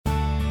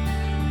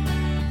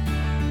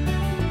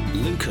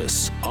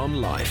Lucas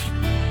on Life.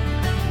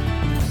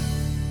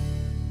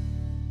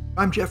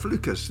 I'm Jeff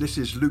Lucas. This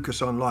is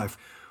Lucas on Life.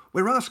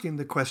 We're asking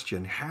the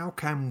question, how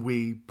can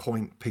we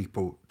point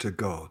people to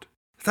God?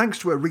 Thanks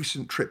to a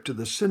recent trip to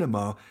the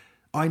cinema,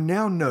 I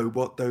now know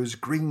what those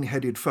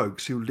green-headed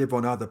folks who live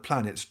on other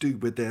planets do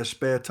with their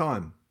spare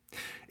time.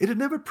 It had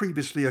never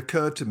previously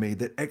occurred to me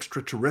that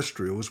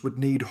extraterrestrials would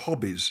need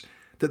hobbies,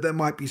 that there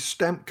might be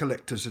stamp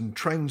collectors and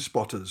train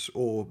spotters,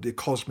 or the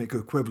cosmic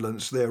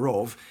equivalents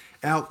thereof,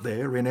 out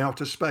there in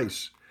outer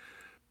space.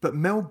 But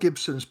Mel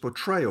Gibson's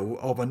portrayal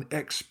of an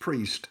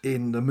ex-priest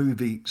in the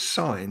movie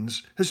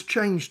Signs has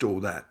changed all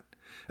that.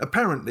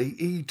 Apparently,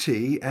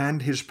 E.T.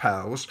 and his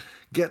pals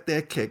get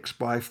their kicks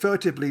by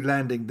furtively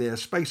landing their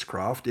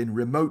spacecraft in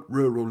remote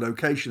rural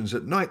locations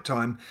at night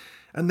time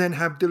and then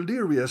have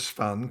delirious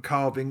fun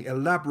carving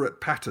elaborate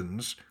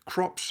patterns,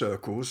 crop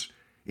circles,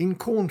 in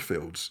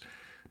cornfields.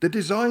 The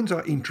designs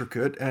are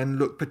intricate and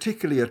look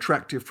particularly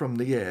attractive from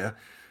the air,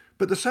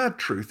 but the sad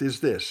truth is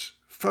this: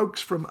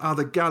 folks from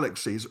other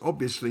galaxies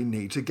obviously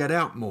need to get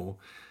out more.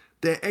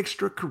 Their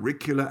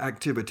extracurricular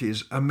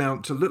activities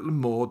amount to little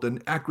more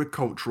than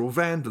agricultural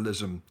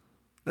vandalism.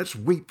 Let's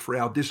weep for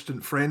our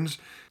distant friends.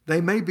 They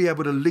may be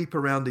able to leap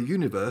around the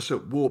universe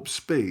at warp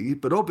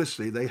speed, but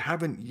obviously they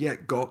haven't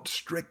yet got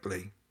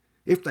Strictly.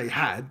 If they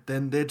had,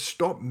 then they'd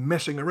stop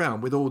messing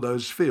around with all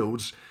those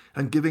fields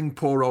and giving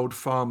poor old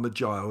Farmer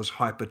Giles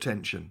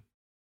hypertension.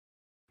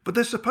 But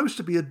there's supposed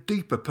to be a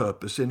deeper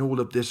purpose in all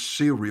of this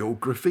serial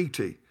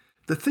graffiti.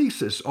 The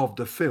thesis of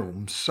the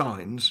film,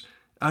 Signs,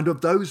 and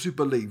of those who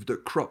believe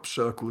that crop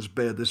circles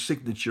bear the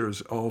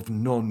signatures of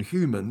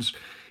non-humans,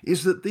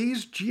 is that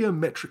these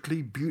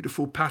geometrically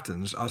beautiful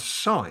patterns are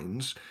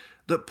signs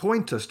that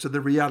point us to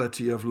the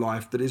reality of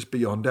life that is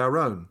beyond our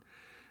own.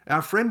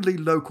 Our friendly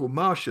local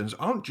Martians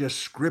aren't just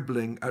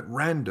scribbling at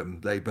random,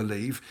 they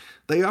believe.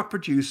 They are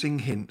producing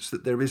hints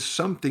that there is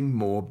something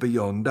more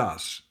beyond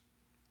us.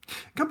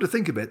 Come to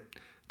think of it,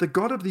 the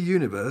God of the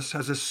universe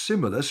has a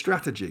similar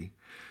strategy.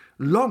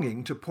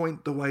 Longing to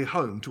point the way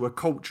home to a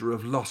culture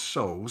of lost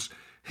souls,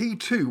 he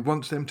too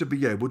wants them to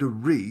be able to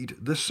read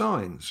the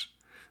signs.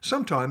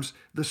 Sometimes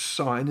the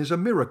sign is a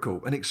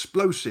miracle, an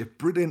explosive,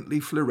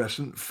 brilliantly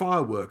fluorescent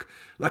firework,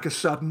 like a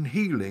sudden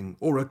healing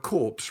or a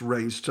corpse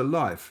raised to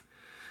life.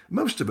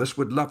 Most of us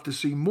would love to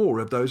see more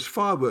of those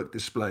firework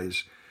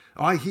displays.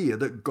 I hear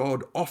that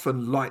God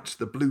often lights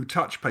the blue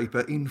touch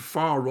paper in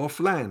far-off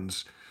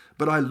lands,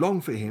 but I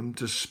long for him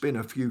to spin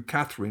a few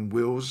Catherine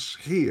wheels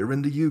here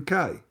in the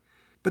UK.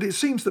 But it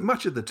seems that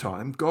much of the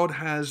time God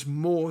has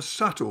more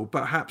subtle,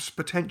 perhaps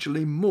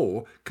potentially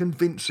more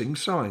convincing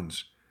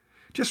signs.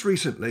 Just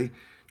recently,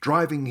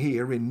 driving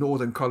here in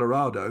northern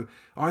Colorado,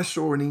 I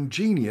saw an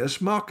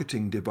ingenious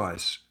marketing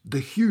device, the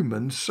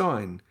human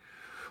sign.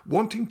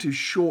 Wanting to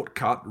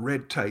shortcut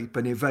red tape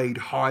and evade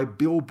high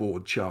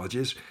billboard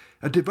charges,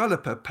 a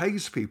developer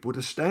pays people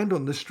to stand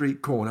on the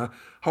street corner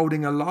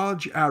holding a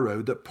large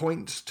arrow that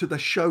points to the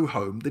show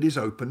home that is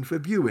open for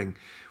viewing.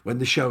 When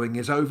the showing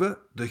is over,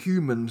 the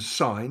human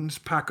signs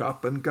pack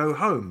up and go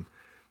home.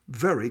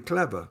 Very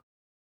clever,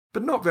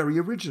 but not very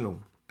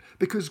original,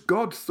 because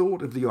God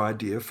thought of the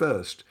idea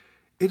first.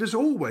 It has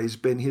always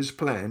been his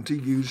plan to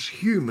use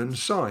human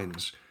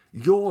signs,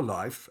 your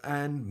life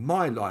and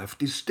my life,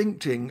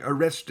 distincting,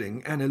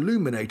 arresting and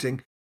illuminating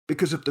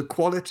because of the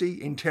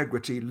quality,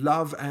 integrity,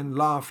 love and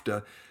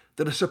laughter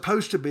that are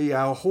supposed to be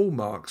our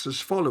hallmarks as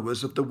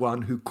followers of the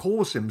one who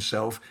calls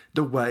himself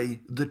the way,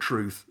 the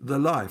truth, the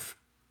life.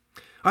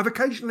 I've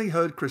occasionally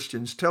heard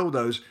Christians tell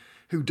those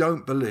who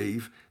don't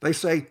believe, they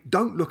say,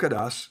 "Don't look at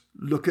us,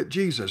 look at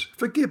Jesus."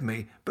 Forgive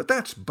me, but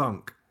that's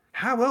bunk.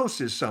 How else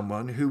is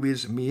someone who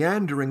is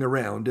meandering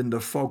around in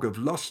the fog of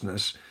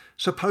lostness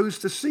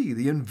supposed to see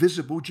the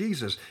invisible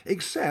Jesus,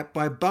 except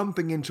by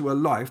bumping into a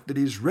life that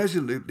is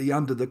resolutely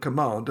under the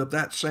command of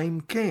that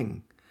same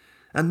King?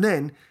 And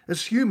then,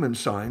 as human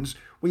signs,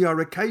 we are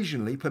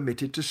occasionally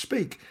permitted to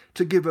speak,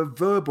 to give a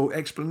verbal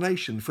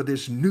explanation for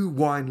this new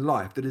wine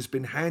life that has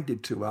been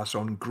handed to us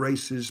on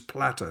grace's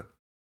platter.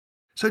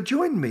 So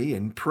join me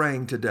in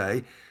praying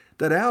today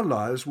that our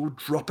lives will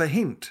drop a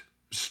hint,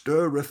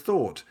 stir a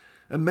thought,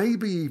 and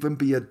maybe even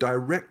be a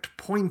direct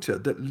pointer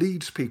that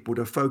leads people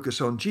to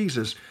focus on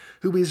Jesus,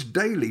 who is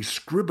daily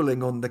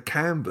scribbling on the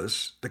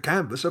canvas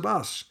of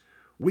us.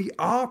 We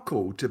are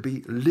called to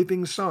be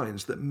living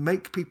signs that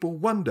make people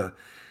wonder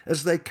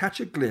as they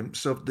catch a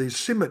glimpse of the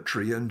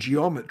symmetry and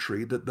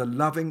geometry that the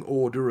loving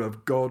order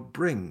of God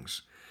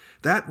brings.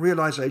 That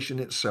realization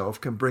itself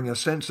can bring a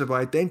sense of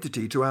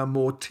identity to our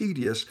more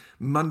tedious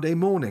Monday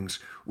mornings.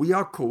 We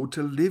are called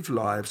to live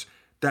lives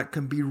that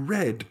can be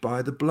read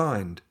by the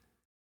blind.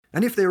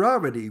 And if there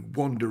are any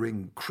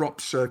wandering,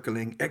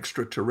 crop-circling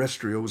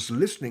extraterrestrials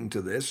listening to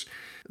this,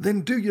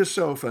 then do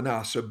yourself and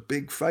us a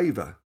big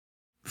favour.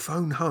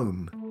 Phone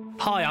home.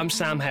 Hi, I'm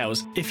Sam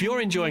Hales. If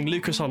you're enjoying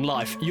Lucas on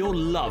Life, you'll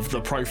love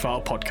the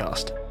Profile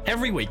podcast.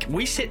 Every week,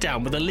 we sit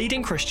down with a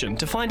leading Christian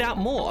to find out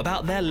more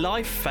about their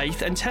life,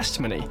 faith, and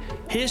testimony.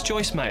 Here's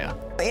Joyce Meyer.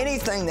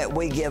 Anything that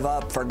we give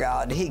up for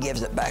God, He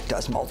gives it back to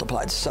us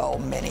multiplied so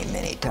many,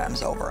 many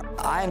times over.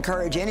 I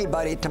encourage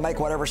anybody to make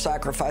whatever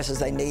sacrifices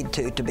they need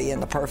to be in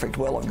the perfect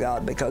will of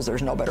God, because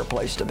there's no better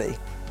place to be.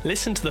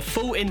 Listen to the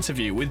full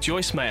interview with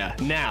Joyce Meyer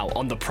now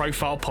on the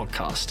Profile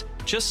podcast.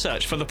 Just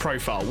search for The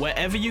Profile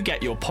wherever you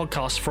get your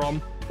podcasts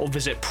from, or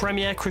visit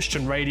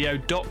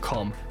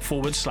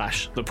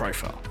premierchristianradio.com/The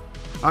Profile.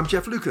 I'm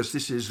Jeff Lucas.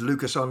 This is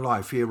Lucas on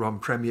Life here on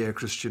Premier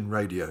Christian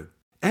Radio.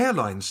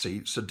 Airline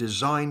seats are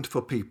designed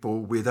for people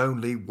with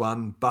only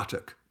one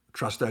buttock.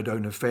 Trust I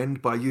don't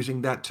offend by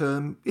using that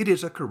term. It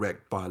is a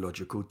correct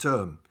biological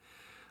term.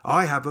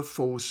 I have a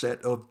full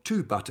set of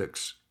two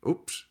buttocks.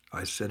 Oops,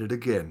 I said it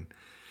again.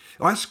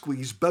 I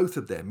squeeze both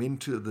of them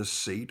into the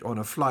seat on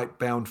a flight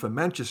bound for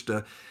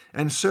Manchester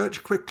and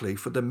search quickly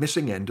for the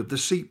missing end of the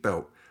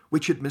seatbelt,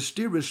 which had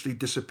mysteriously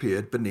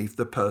disappeared beneath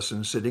the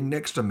person sitting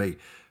next to me,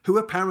 who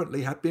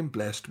apparently had been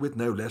blessed with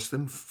no less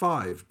than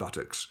 5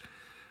 buttocks.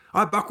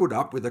 I buckled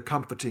up with a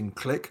comforting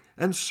click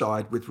and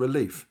sighed with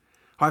relief.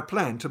 I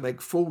planned to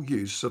make full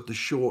use of the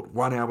short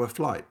 1-hour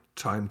flight,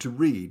 time to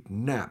read,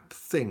 nap,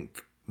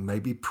 think,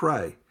 maybe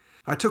pray.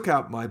 I took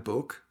out my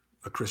book,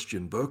 a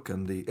Christian book,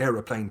 and the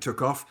aeroplane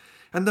took off,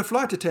 and the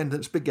flight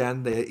attendants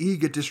began their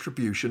eager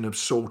distribution of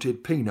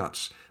salted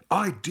peanuts,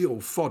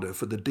 ideal fodder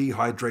for the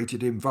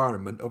dehydrated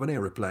environment of an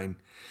aeroplane.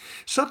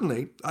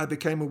 Suddenly, I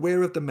became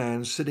aware of the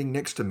man sitting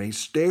next to me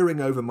staring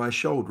over my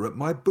shoulder at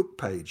my book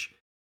page.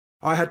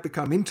 I had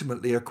become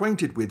intimately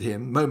acquainted with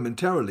him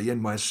momentarily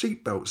in my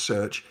seatbelt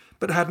search,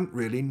 but hadn't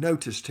really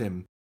noticed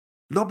him.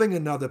 Lobbing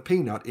another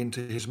peanut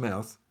into his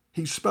mouth,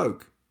 he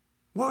spoke.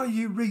 "What are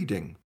you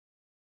reading?"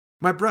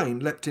 My brain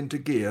leapt into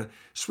gear,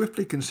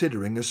 swiftly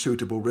considering a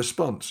suitable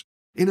response.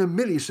 In a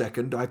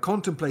millisecond, I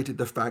contemplated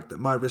the fact that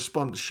my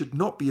response should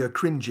not be a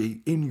cringy,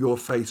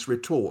 in-your-face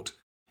retort.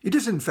 "It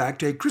is in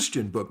fact a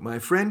Christian book, my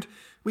friend,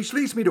 which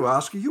leads me to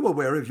ask, are you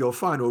aware of your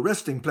final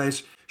resting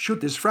place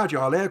should this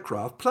fragile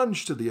aircraft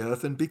plunge to the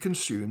earth and be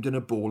consumed in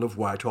a ball of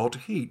white-hot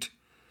heat?"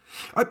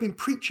 I've been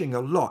preaching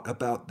a lot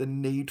about the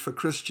need for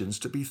Christians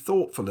to be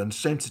thoughtful and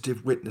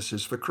sensitive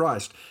witnesses for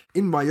Christ.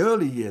 In my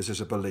early years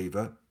as a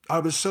believer, I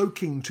was so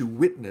keen to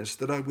witness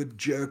that I would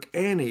jerk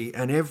any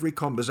and every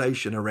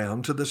conversation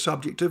around to the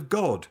subject of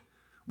God.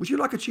 "Would you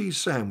like a cheese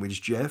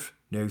sandwich, Jeff?"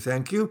 "No,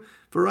 thank you,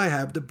 for I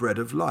have the bread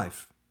of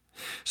life."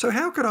 So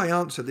how could I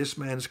answer this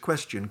man's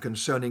question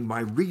concerning my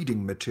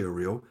reading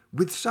material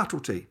with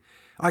subtlety?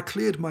 I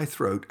cleared my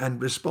throat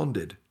and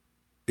responded,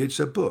 "It's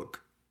a book."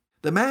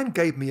 The man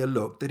gave me a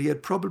look that he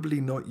had probably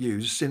not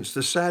used since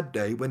the sad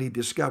day when he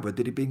discovered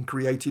that he'd been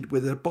created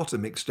with a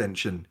bottom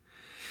extension.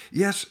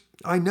 Yes,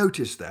 I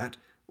noticed that.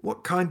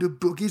 What kind of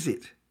book is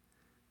it?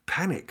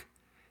 Panic.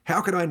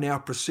 How could I now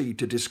proceed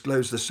to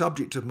disclose the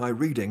subject of my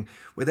reading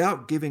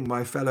without giving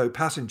my fellow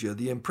passenger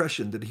the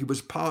impression that he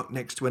was parked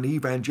next to an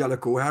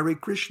evangelical Hare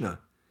Krishna?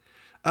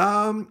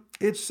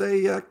 It's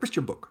a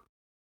Christian book.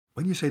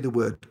 When you say the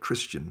word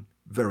Christian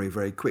very,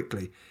 very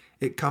quickly,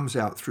 it comes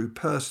out through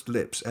pursed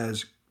lips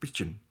as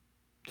Christian.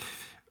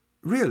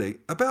 Really?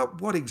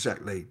 About what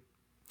exactly?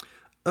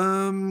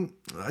 I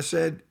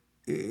said,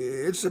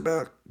 it's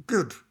about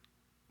good.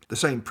 The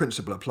same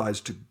principle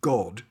applies to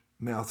God,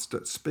 mouthed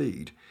at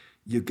speed.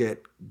 You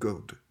get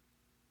good.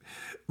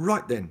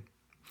 Right then.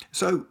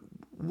 So,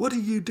 what do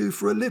you do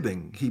for a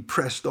living? He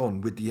pressed on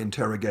with the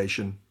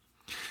interrogation.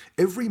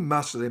 Every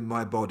muscle in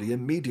my body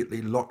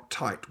immediately locked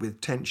tight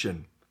with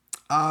tension.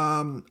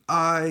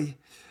 I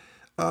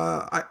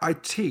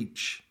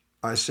teach,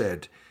 I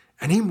said,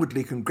 and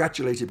inwardly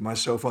congratulated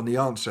myself on the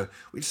answer,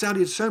 which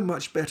sounded so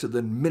much better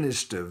than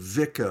minister,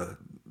 vicar,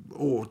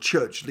 or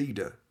church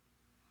leader.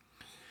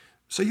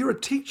 "So you're a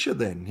teacher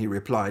then," he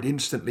replied,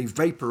 instantly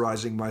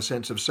vaporizing my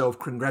sense of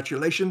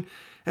self-congratulation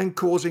and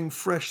causing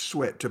fresh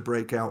sweat to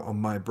break out on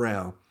my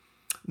brow.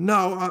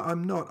 "No,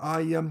 I'm not.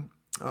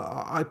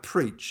 I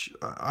preach.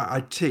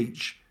 I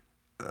teach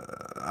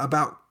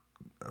about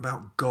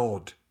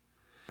God."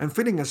 And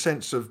feeling a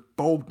sense of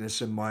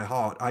boldness in my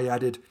heart, I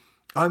added,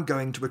 "I'm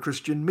going to a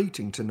Christian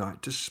meeting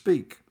tonight to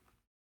speak."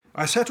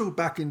 I settled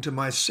back into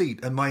my seat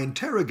and my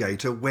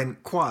interrogator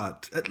went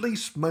quiet, at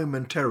least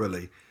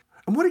momentarily.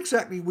 "And what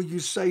exactly will you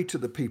say to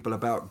the people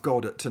about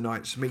God at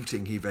tonight's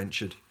meeting?" he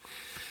ventured.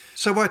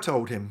 So I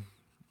told him.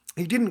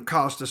 He didn't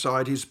cast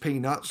aside his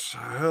peanuts,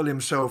 hurl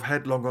himself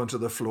headlong onto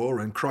the floor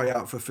and cry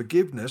out for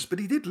forgiveness, but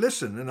he did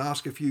listen and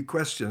ask a few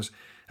questions,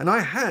 and I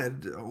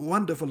had a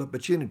wonderful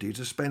opportunity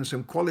to spend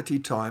some quality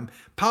time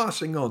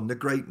passing on the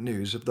great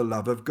news of the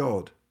love of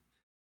God.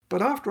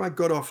 But after I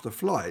got off the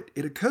flight,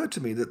 it occurred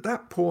to me that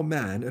that poor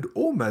man had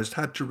almost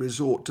had to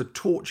resort to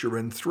torture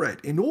and threat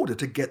in order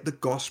to get the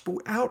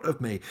gospel out of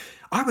me.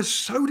 I was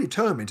so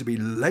determined to be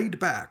laid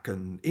back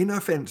and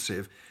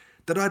inoffensive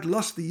that I'd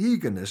lost the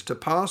eagerness to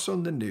pass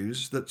on the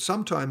news that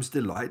sometimes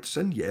delights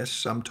and, yes,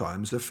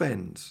 sometimes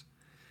offends.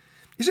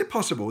 Is it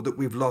possible that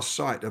we've lost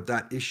sight of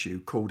that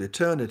issue called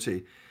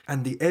eternity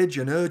and the edge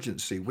and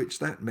urgency which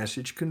that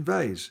message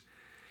conveys?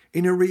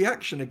 In a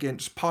reaction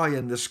against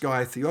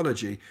pie-in-the-sky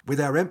theology,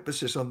 with our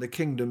emphasis on the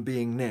kingdom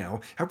being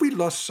now, have we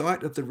lost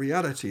sight of the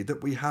reality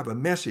that we have a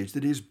message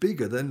that is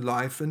bigger than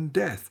life and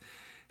death?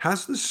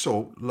 Has the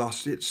salt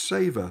lost its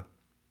savour?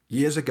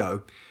 Years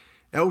ago,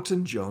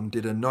 Elton John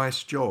did a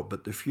nice job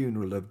at the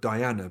funeral of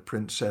Diana,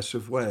 Princess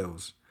of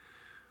Wales.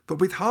 But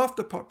with half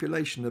the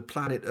population of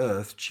planet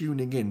Earth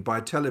tuning in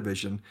by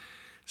television,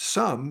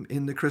 some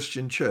in the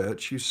Christian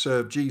church who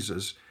serve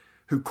Jesus,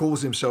 who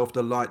calls himself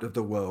the light of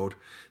the world,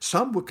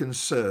 some were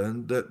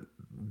concerned that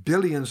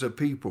billions of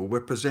people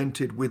were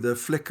presented with a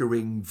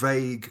flickering,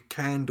 vague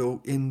candle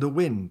in the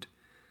wind.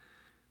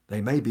 They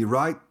may be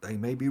right, they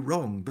may be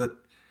wrong, but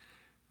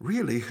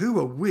really, who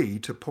are we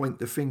to point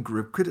the finger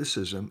of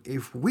criticism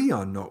if we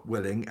are not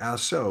willing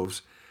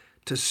ourselves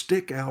to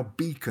stick our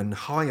beacon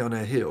high on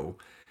a hill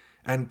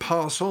and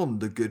pass on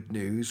the good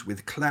news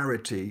with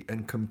clarity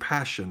and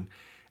compassion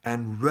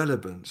and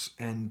relevance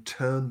and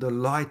turn the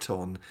light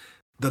on,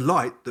 the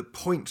light that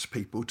points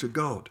people to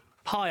God?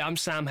 Hi, I'm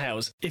Sam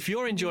Hales. If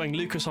you're enjoying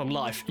Lucas on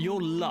Life, you'll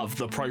love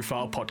the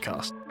Profile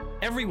podcast.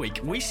 Every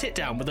week, we sit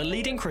down with a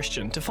leading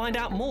Christian to find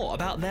out more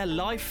about their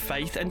life,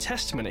 faith and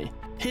testimony.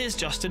 Here's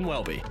Justin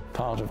Welby.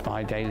 Part of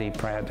my daily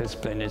prayer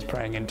discipline is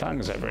praying in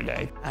tongues every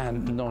day,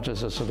 and not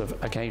as a sort of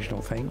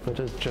occasional thing, but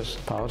as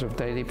just part of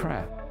daily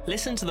prayer.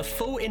 Listen to the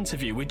full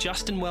interview with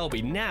Justin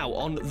Welby now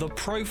on the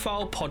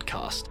Profile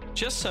podcast.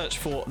 Just search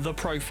for The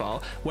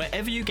Profile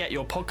wherever you get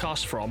your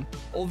podcast from,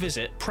 or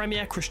visit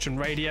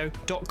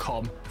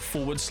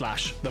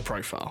premierchristianradio.com/The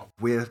Profile.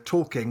 We're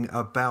talking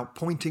about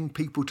pointing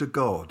people to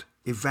God,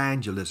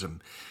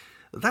 evangelism.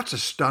 That's a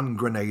stun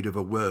grenade of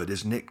a word,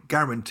 isn't it?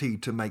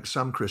 Guaranteed to make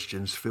some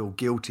Christians feel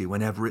guilty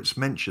whenever it's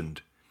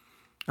mentioned.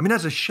 I mean,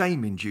 as a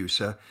shame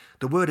inducer,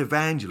 the word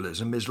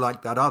evangelism is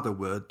like that other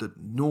word that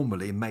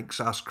normally makes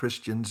us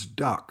Christians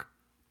duck: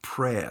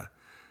 prayer.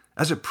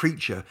 As a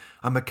preacher,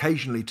 I'm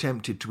occasionally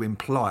tempted to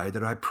imply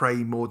that I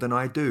pray more than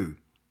I do.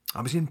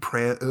 I was in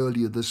prayer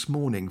earlier this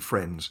morning,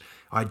 friends.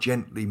 I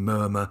gently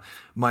murmur,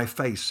 my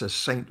face a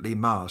saintly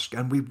mask,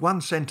 and with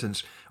one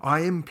sentence I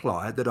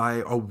imply that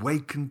I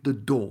awakened the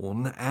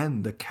dawn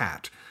and the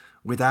cat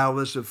with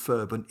hours of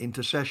fervent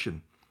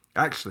intercession.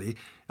 Actually,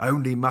 I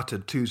only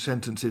muttered 2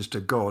 sentences to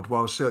God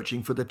while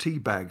searching for the tea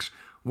bags,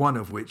 one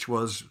of which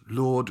was,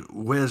 "Lord,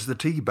 where's the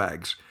tea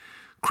bags?"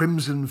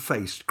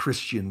 Crimson-faced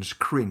Christians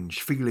cringe,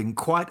 feeling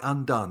quite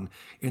undone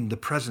in the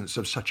presence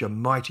of such a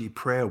mighty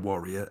prayer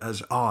warrior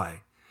as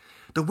I.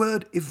 The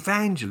word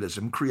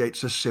evangelism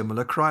creates a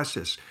similar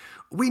crisis.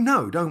 We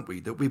know, don't we,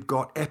 that we've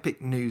got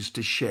epic news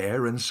to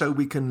share, and so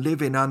we can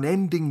live in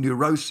unending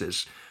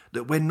neurosis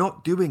that we're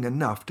not doing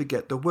enough to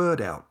get the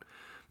word out.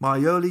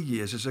 My early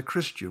years as a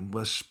Christian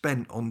were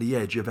spent on the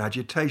edge of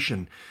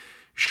agitation.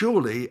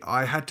 Surely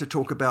I had to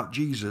talk about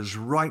Jesus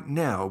right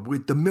now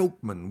with the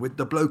milkman, with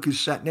the bloke who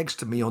sat next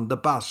to me on the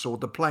bus or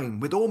the plane,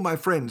 with all my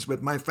friends,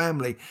 with my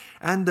family,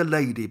 and the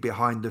lady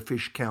behind the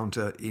fish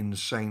counter in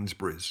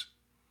Sainsbury's.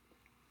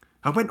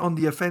 I went on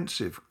the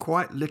offensive,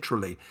 quite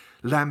literally,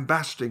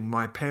 lambasting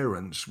my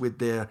parents with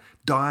their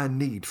dire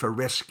need for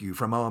rescue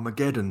from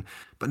Armageddon,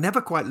 but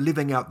never quite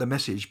living out the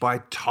message by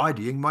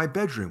tidying my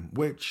bedroom,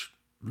 which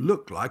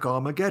looked like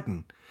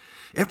Armageddon.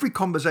 Every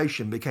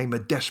conversation became a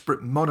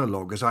desperate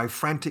monologue as I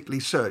frantically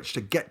searched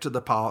to get to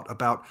the part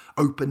about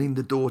opening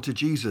the door to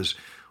Jesus,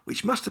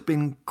 which must have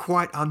been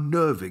quite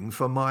unnerving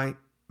for my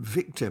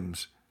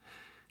victims.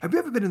 Have you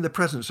ever been in the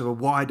presence of a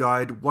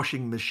wide-eyed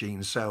washing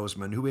machine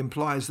salesman who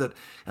implies that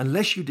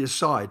unless you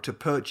decide to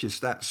purchase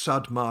that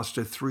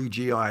Sudmaster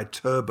 3GI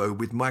Turbo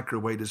with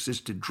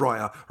microwave-assisted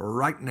dryer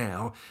right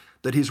now,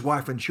 that his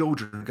wife and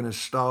children are going to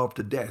starve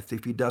to death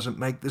if he doesn't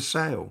make the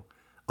sale?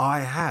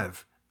 I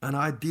have, and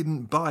I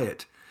didn't buy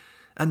it.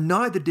 And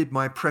neither did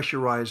my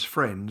pressurized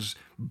friends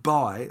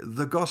buy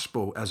the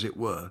gospel, as it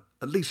were,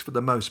 at least for the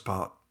most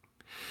part.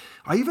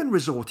 I even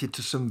resorted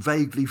to some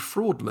vaguely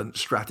fraudulent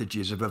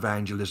strategies of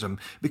evangelism,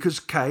 because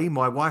Kay,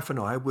 my wife, and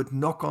I would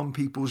knock on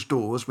people's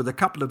doors with a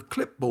couple of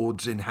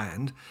clipboards in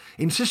hand,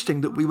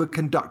 insisting that we were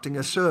conducting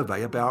a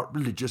survey about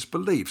religious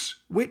beliefs,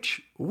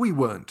 which we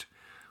weren't.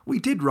 We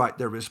did write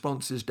their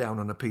responses down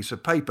on a piece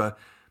of paper,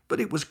 but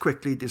it was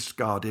quickly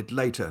discarded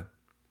later.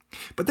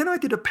 But then I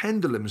did a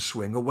pendulum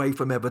swing away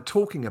from ever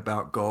talking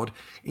about God,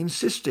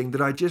 insisting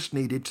that I just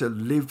needed to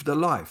live the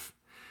life.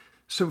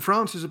 St.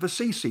 Francis of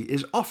Assisi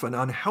is often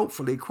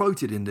unhelpfully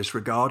quoted in this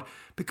regard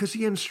because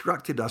he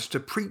instructed us to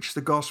preach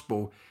the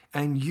gospel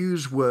and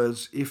use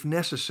words if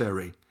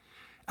necessary.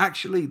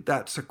 Actually,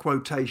 that's a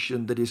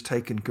quotation that is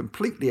taken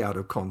completely out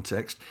of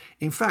context.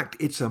 In fact,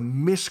 it's a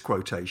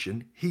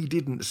misquotation. He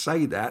didn't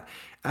say that,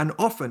 and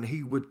often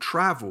he would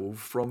travel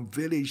from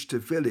village to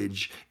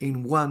village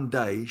in one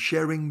day,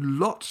 sharing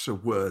lots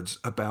of words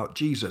about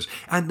Jesus.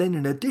 And then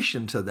in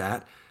addition to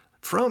that,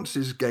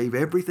 Francis gave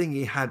everything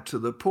he had to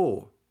the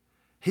poor.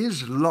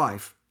 His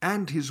life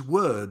and his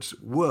words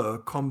were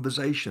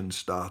conversation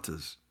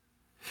starters.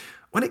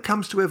 When it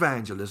comes to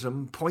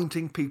evangelism,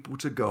 pointing people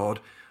to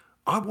God,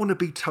 I want to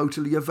be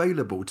totally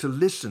available, to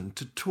listen,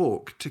 to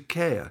talk, to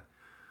care.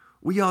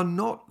 We are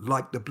not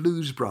like the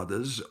Blues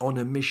Brothers on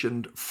a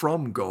mission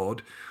from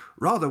God.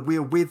 Rather,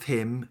 we're with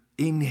him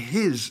in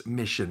his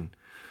mission.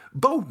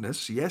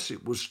 Boldness, yes,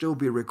 it will still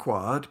be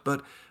required,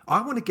 but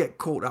I want to get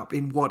caught up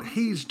in what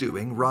he's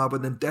doing rather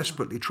than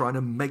desperately trying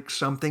to make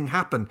something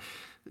happen.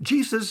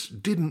 Jesus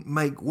didn't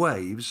make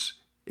waves.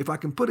 If I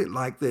can put it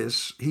like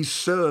this, he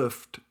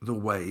surfed the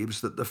waves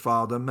that the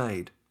Father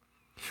made.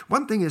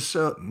 One thing is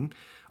certain,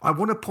 I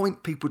want to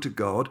point people to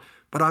God,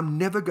 but I'm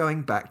never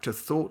going back to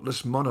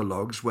thoughtless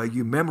monologues where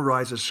you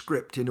memorize a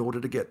script in order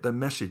to get the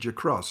message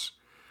across.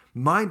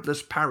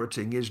 Mindless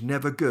parroting is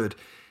never good,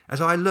 as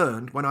I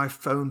learned when I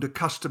phoned a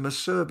customer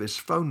service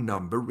phone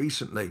number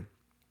recently.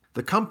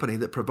 The company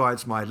that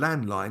provides my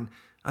landline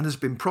and has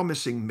been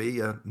promising me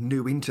a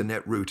new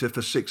internet router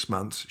for 6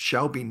 months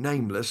shall be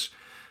nameless,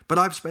 but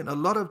I've spent a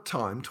lot of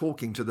time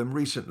talking to them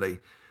recently.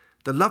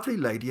 The lovely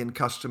lady in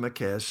customer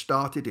care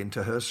started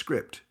into her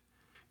script.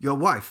 Your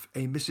wife,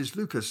 a Mrs.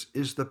 Lucas,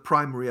 is the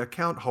primary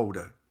account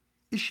holder.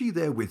 Is she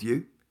there with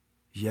you?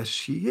 Yes,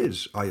 she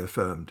is, I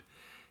affirmed.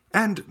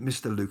 And,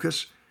 Mr.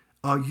 Lucas,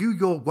 are you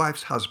your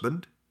wife's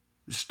husband?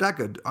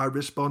 Staggered, I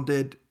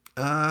responded,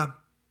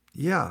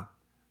 yeah.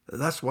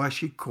 That's why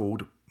she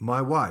called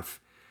my wife.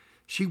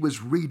 She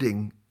was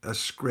reading a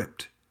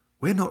script.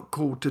 We're not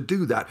called to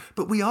do that,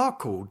 but we are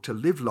called to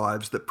live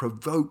lives that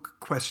provoke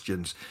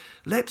questions.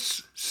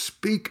 Let's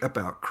speak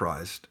about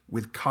Christ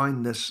with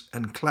kindness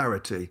and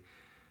clarity.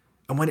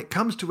 And when it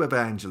comes to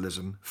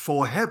evangelism,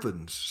 for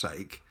heaven's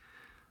sake,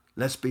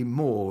 let's be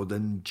more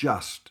than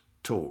just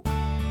talk.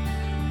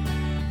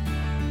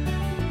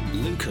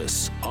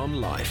 Lucas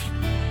on Life.